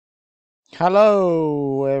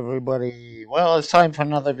Hello, everybody. Well, it's time for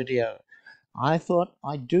another video. I thought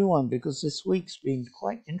I'd do one because this week's been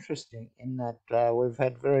quite interesting in that we've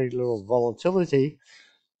had very little volatility.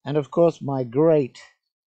 And of course, my great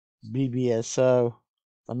Bbso,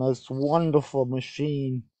 the most wonderful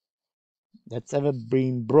machine that's ever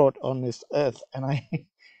been brought on this earth. And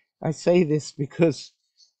I say this because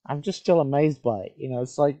I'm just still amazed by it.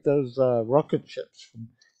 It's like those rocket ships from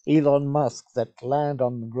Elon Musk that land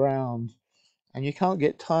on the ground, and you can't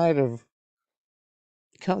get tired of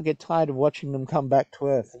watching them come back to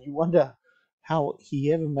Earth, and you wonder how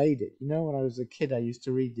he ever made it. When I was a kid, I used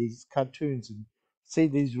to read these cartoons and see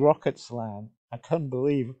these rockets land. I couldn't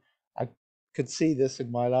believe I could see this in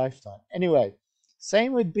my lifetime. Anyway,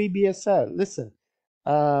 same with BBSO. Listen,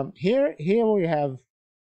 here we have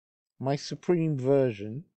my Supreme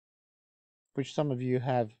version, which some of you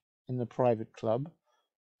have in the private club,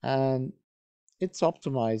 and it's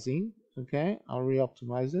optimizing. Okay, I'll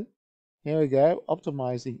re-optimize it. Here we go,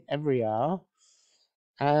 optimizing every hour.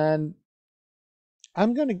 And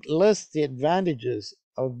I'm going to list the advantages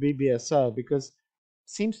of BBSO because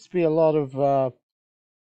seems to be a lot of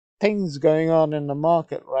things going on in the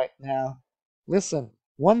market right now. Listen,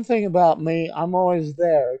 one thing about me, I'm always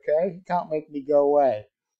there, okay? You can't make me go away.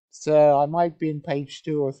 So I might be in page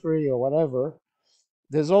 2 or 3 or whatever.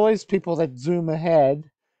 There's always people that zoom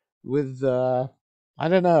ahead with, I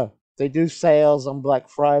don't know, they do sales on Black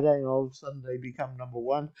Friday and all of a sudden they become number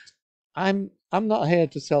one. I'm not here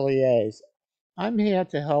to sell EAs. I'm here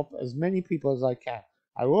to help as many people as I can.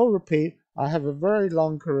 I will repeat, I have a very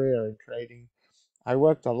long career in trading. I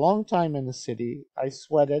worked a long time in the city. I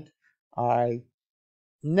sweated. I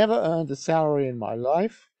never earned a salary in my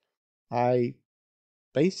life. I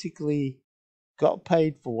basically got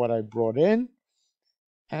paid for what I brought in.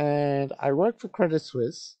 And I worked for Credit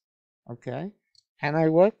Suisse, okay? And I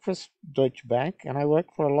worked for Deutsche Bank, and I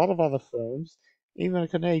worked for a lot of other firms, even a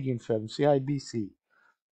Canadian firm, CIBC.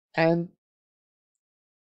 And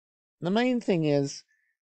the main thing is,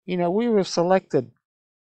 we were selected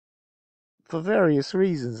for various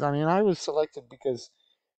reasons. I mean, I was selected because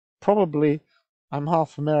probably I'm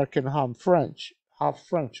half American, half French,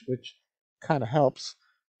 which kind of helps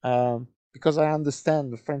because I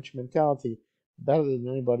understand the French mentality better than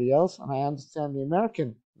anybody else, and I understand the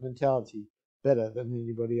American mentality better than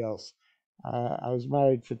anybody else. I was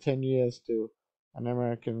married for 10 years to an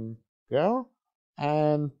American girl,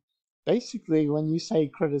 and basically, when you say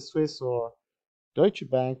Credit Suisse or Deutsche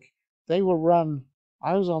Bank, they were run.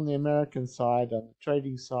 I was on the American side, on the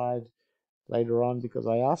trading side later on because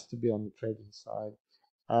I asked to be on the trading side.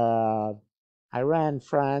 Uh, I ran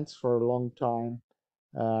France for a long time.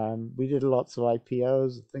 We did lots of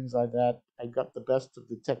IPOs and things like that. I got the best of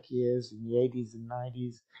the tech years in the 80s and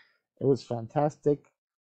 90s. It was fantastic.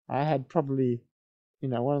 I had probably,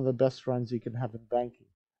 one of the best runs you can have in banking.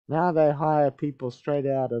 Now they hire people straight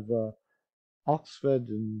out of Oxford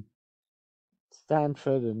and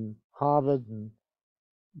Stanford and Harvard and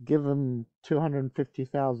give them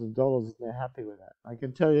 $250,000 and they're happy with that. I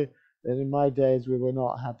can tell you that in my days we were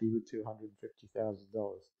not happy with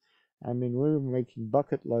 $250,000. I mean, we were making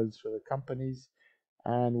bucket loads for the companies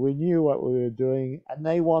and we knew what we were doing and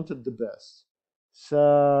they wanted the best.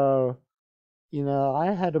 So,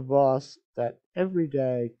 I had a boss that every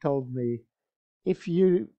day told me, if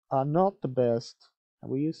you are not the best,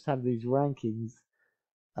 and we used to have these rankings,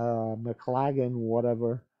 McLagan,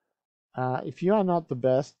 whatever, if you are not the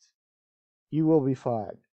best, you will be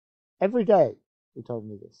fired. Every day he told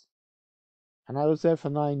me this. And I was there for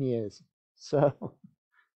 9 years. So,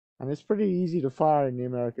 and it's pretty easy to fire in the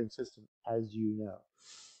American system, as you know.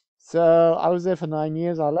 So I was there for 9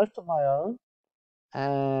 years. I left on my own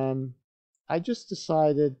and I just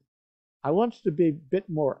decided I wanted to be a bit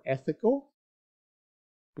more ethical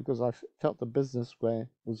because I felt the business way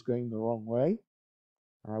was going the wrong way.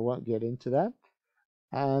 And I won't get into that.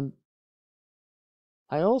 And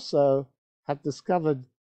I also have discovered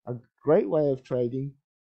a great way of trading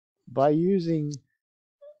by using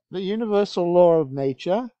the universal law of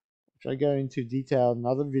nature, which I go into detail in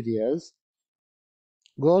other videos,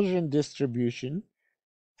 Gaussian distribution,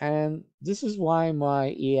 and this is why my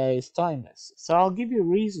EA is timeless. So I'll give you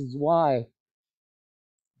reasons why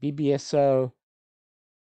BBSO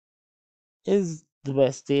is the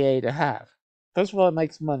best EA to have. First of all, it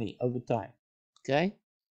makes money over time. Okay?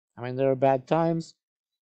 I mean, there are bad times.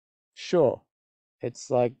 Sure. It's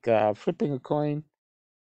like flipping a coin.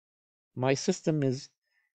 My system is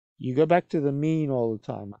you go back to the mean all the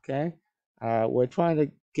time, okay? We're trying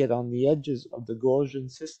to get on the edges of the Gaussian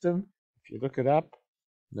system. If you look it up,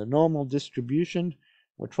 the normal distribution,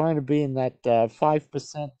 we're trying to be in that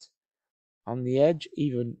 5% on the edge,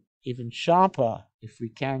 even sharper if we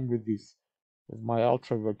can with this with my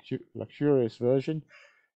ultra luxurious version,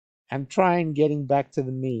 and try and getting back to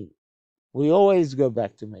the mean. We always go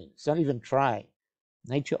back to mean. It's not even try.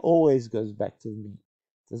 Nature always goes back to the mean.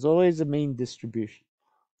 There's always a mean distribution.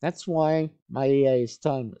 That's why my EA is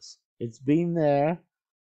timeless. It's been there,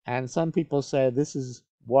 and some people say this is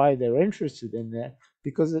why they're interested in there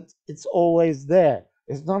because it's always there.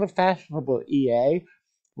 It's not a fashionable EA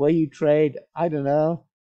where you trade, I don't know,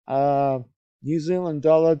 uh, New Zealand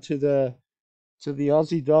dollar to the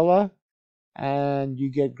Aussie dollar, and you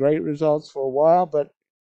get great results for a while. But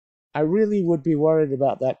I really would be worried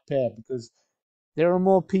about that pair because there are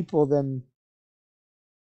more people than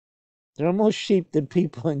there are more sheep than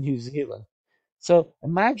people in New Zealand. So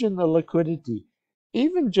imagine the liquidity.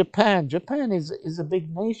 Even Japan is a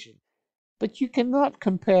big nation, but you cannot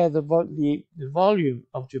compare the volume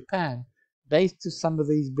of Japan based to some of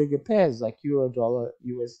these bigger pairs like euro dollar,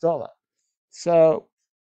 US dollar. So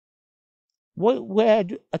where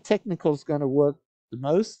a technical is going to work the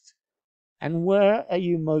most, and where are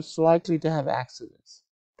you most likely to have accidents?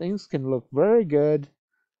 Things can look very good,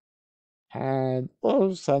 and all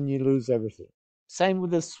of a sudden you lose everything. Same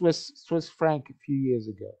with the Swiss franc a few years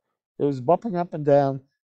ago. It was bopping up and down,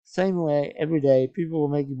 same way every day. People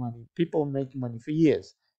were making money. People were making money for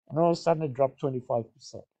years, and all of a sudden it dropped 25%.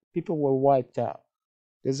 People were wiped out.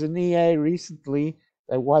 There's an EA recently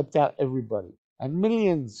that wiped out everybody, and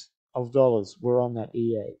millions of dollars were on that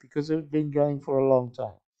EA because it had been going for a long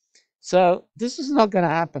time. So this is not going to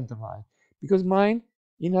happen to mine because mine,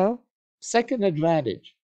 you know, second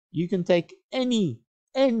advantage. You can take any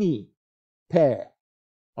pair.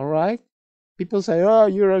 All right. People say, "Oh,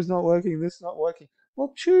 Euro's not working. This is not working."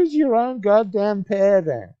 Well, choose your own goddamn pair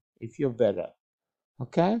then, if you're better.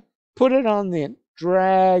 Okay. Put it on the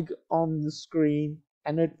drag on the screen,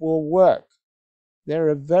 and it will work. There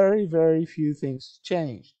are very few things to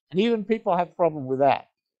change, and even people have problem with that.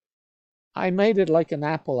 I made it like an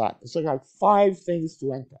Apple app. It's like 5 things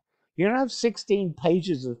to enter. You don't have 16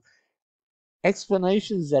 pages of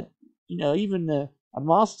explanations that, even a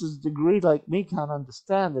master's degree like me can't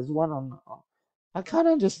understand. There's one I can't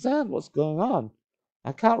understand what's going on.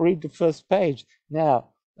 I can't read the first page. Now,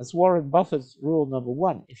 that's Warren Buffett's rule number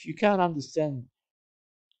one. If you can't understand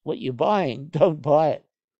what you're buying, don't buy it.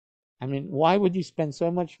 I mean, why would you spend so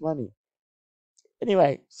much money?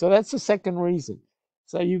 Anyway, so that's the second reason.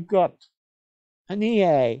 So you've got an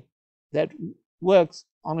EA that works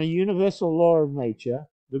on a universal law of nature,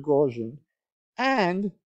 the Gaussian,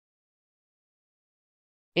 and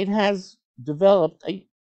it has developed a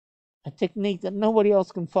technique that nobody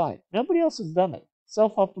else can find. Nobody else has done it.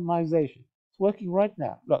 Self-optimization. It's working right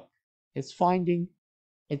now. Look, it's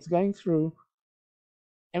going through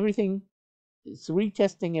everything. It's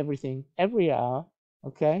retesting everything every hour.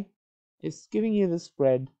 Okay, it's giving you the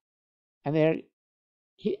spread, and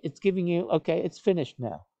it's giving you, okay, it's finished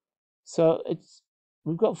now. So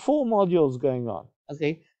we've got 4 modules going on.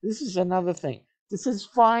 Okay, this is another thing. This is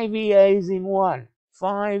 5 EAs in one.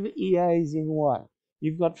 5 EAs in one.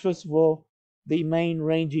 You've got, first of all, the main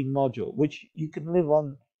ranging module, which you can live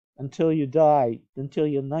on until you die, until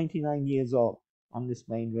you're 99 years old on this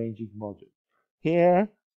main ranging module. Here,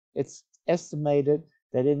 it's estimated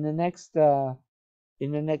that in the next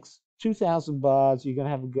 2,000 bars, you're going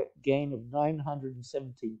to have a gain of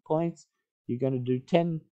 917 points. You're going to do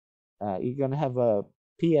 10 you're going to have a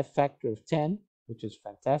PF factor of 10, which is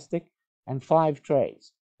fantastic, and 5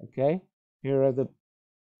 trades. Okay, here are the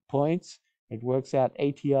points. It works out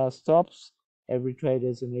ATR stops. Every trade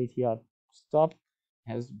has an ATR stop,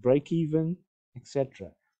 has break even, etc.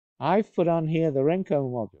 I've put on here the Renko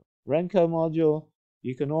module. Renko module,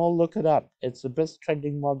 you can all look it up. It's the best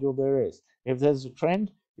trending module there is. If there's a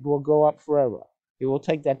trend, it will go up forever. It will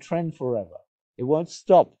take that trend forever. It won't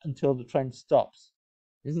stop until the trend stops.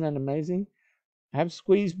 Isn't that amazing? Have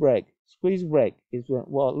squeeze break. Squeeze break is when,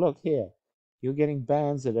 well, look here. You're getting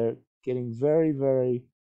bands that are getting very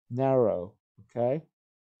narrow, okay?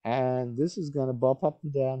 And this is going to bump up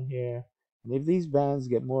and down here. And if these bands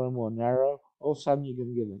get more and more narrow, all of a sudden you're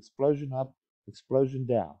going to get an explosion up, explosion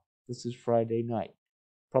down. This is Friday night.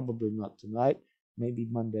 Probably not tonight, maybe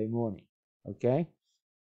Monday morning, okay?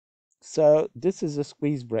 So this is a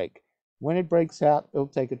squeeze break. When it breaks out, it'll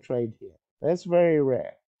take a trade here. That's very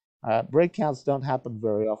rare. Breakouts don't happen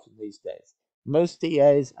very often these days. Most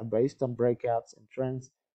TAs are based on breakouts and trends,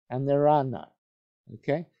 and there are none.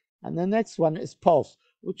 Okay? And the next one is Pulse,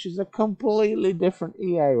 which is a completely different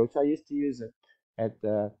EA, which I used to use at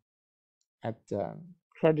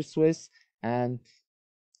Credit Suisse, and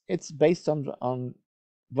it's based on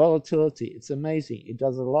volatility. It's amazing. It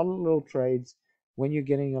does a lot of little trades when you're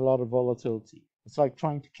getting a lot of volatility. It's like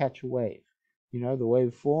trying to catch a wave. The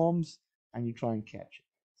wave forms and you try and catch it.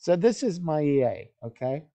 So this is my EA,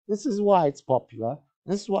 okay? This is why it's popular.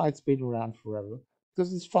 This is why it's been around forever,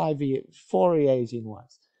 because it's 4 EAs in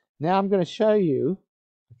once. Now I'm going to show you,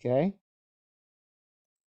 okay?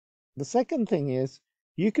 The second thing is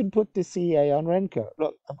you can put this EA on Renko.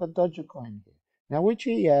 Look, I've got Dogecoin here. Now, which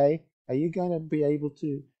EA are you going to be able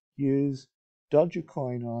to use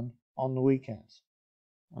Dogecoin on the weekends?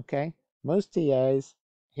 Okay, most EAs,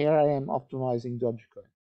 here I am optimizing Dogecoin.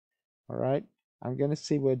 All right, I'm going to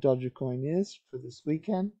see where Dogecoin is for this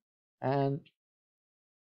weekend. And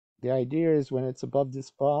the idea is when it's above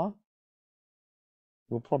this bar,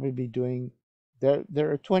 we'll probably be doing,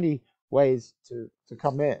 there are 20 ways to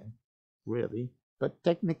come in, really. But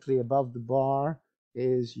technically above the bar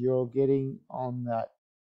is you're getting on that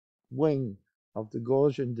wing of the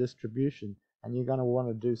Gaussian distribution, and you're going to want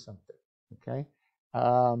to do something, okay?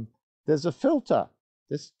 There's a filter.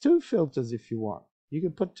 There's two filters if you want. You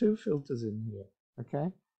can put two filters in here,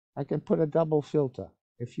 okay? I can put a double filter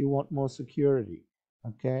if you want more security,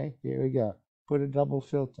 okay? Here we go. Put a double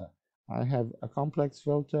filter. I have a complex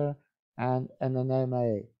filter and an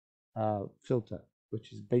MA filter,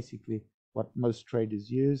 which is basically what most traders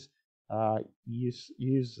use.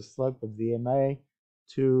 Use the slope of the MA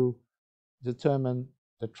to determine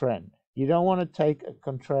the trend. You don't want to take a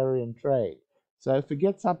contrarian trade. So if it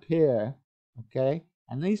gets up here, okay,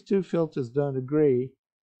 and these two filters don't agree,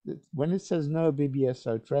 when it says no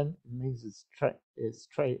Bbso trend, it means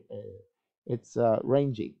it's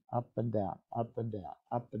ranging up and down, up and down,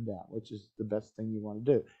 up and down, which is the best thing you want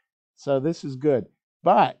to do. So this is good.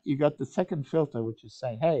 But you got the second filter, which is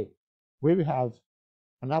saying, hey, we have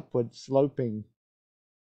an upward sloping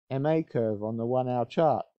MA curve on the 1 hour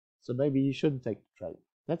chart. So maybe you shouldn't take the trade.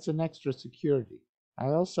 That's an extra security. I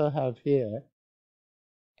also have here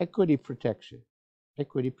equity protection.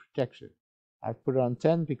 Equity protection. I put it on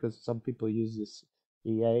 10 because some people use this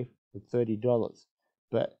EA for $30.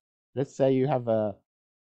 But let's say you have a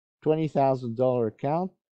 $20,000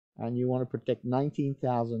 account and you want to protect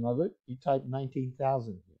 19,000 of it, you type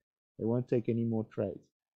 19,000 here. They won't take any more trades.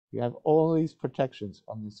 You have all these protections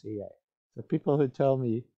on this EA. So people who tell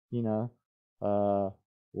me,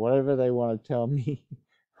 whatever they want to tell me,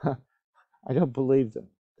 I don't believe them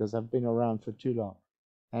because I've been around for too long.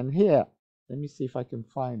 And here, let me see if I can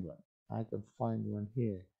find one. I can find one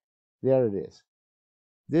here. There it is.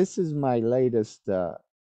 This is my latest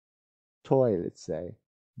toy, let's say.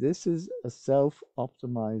 This is a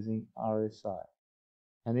self-optimizing RSI,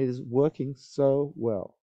 and it is working so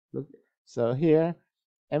well. Look, so here,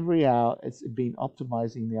 every hour, it's been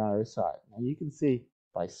optimizing the RSI. Now you can see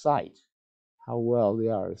by sight how well the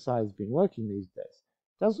RSI has been working these days.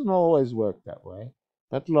 Doesn't always work that way,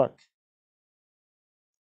 but look,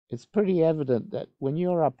 it's pretty evident that when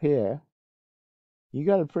you're up here, you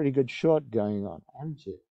got a pretty good short going on, haven't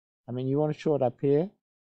you? I mean, you want to short up here,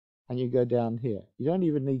 and you go down here. You don't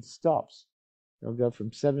even need stops. You'll go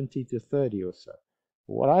from 70 to 30 or so.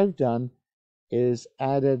 What I've done is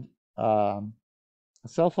added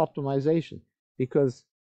self-optimization because,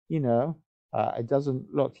 it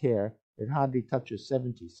doesn't look here. It hardly touches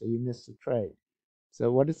 70, so you miss the trade.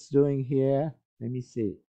 So what it's doing here, let me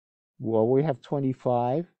see. Well, we have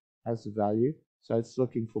 25 as the value, so it's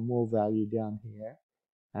looking for more value down here.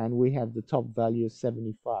 And we have the top value of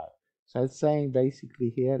 75. So it's saying basically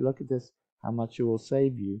here, look at this, how much it will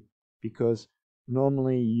save you, because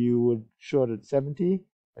normally you would short at 70,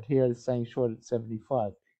 but here it's saying short at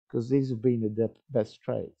 75, because these have been the best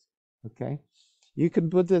trades, okay? You can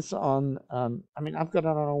put this on, I've got it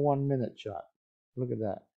on a 1 minute chart. Look at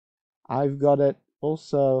that. I've got it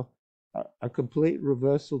also a complete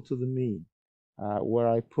reversal to the mean, where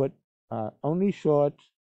I put only short,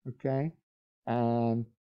 okay, and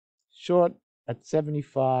short at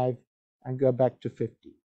 75 and go back to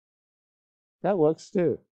 50. That works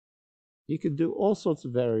too. You can do all sorts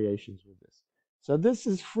of variations with this. So this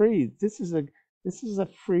is free. This is a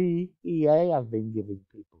free EA I've been giving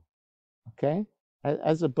people, okay,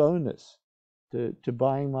 as a bonus to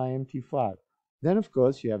buying my MT5. Then of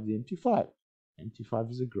course you have the MT5.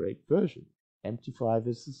 MT5 is a great version. MT5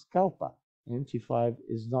 is the scalper. MT5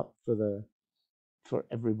 is not for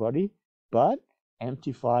everybody, but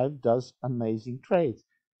MT5 does amazing trades.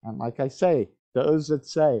 And like I say, those that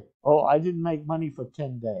say, oh, I didn't make money for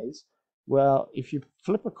 10 days. Well, if you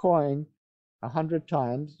flip a coin 100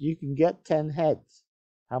 times, you can get 10 heads.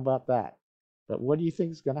 How about that? But what do you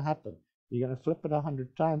think is going to happen? You're going to flip it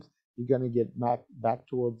 100 times, you're going to get back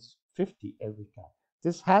towards 50 every time.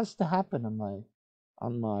 This has to happen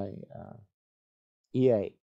on my EA.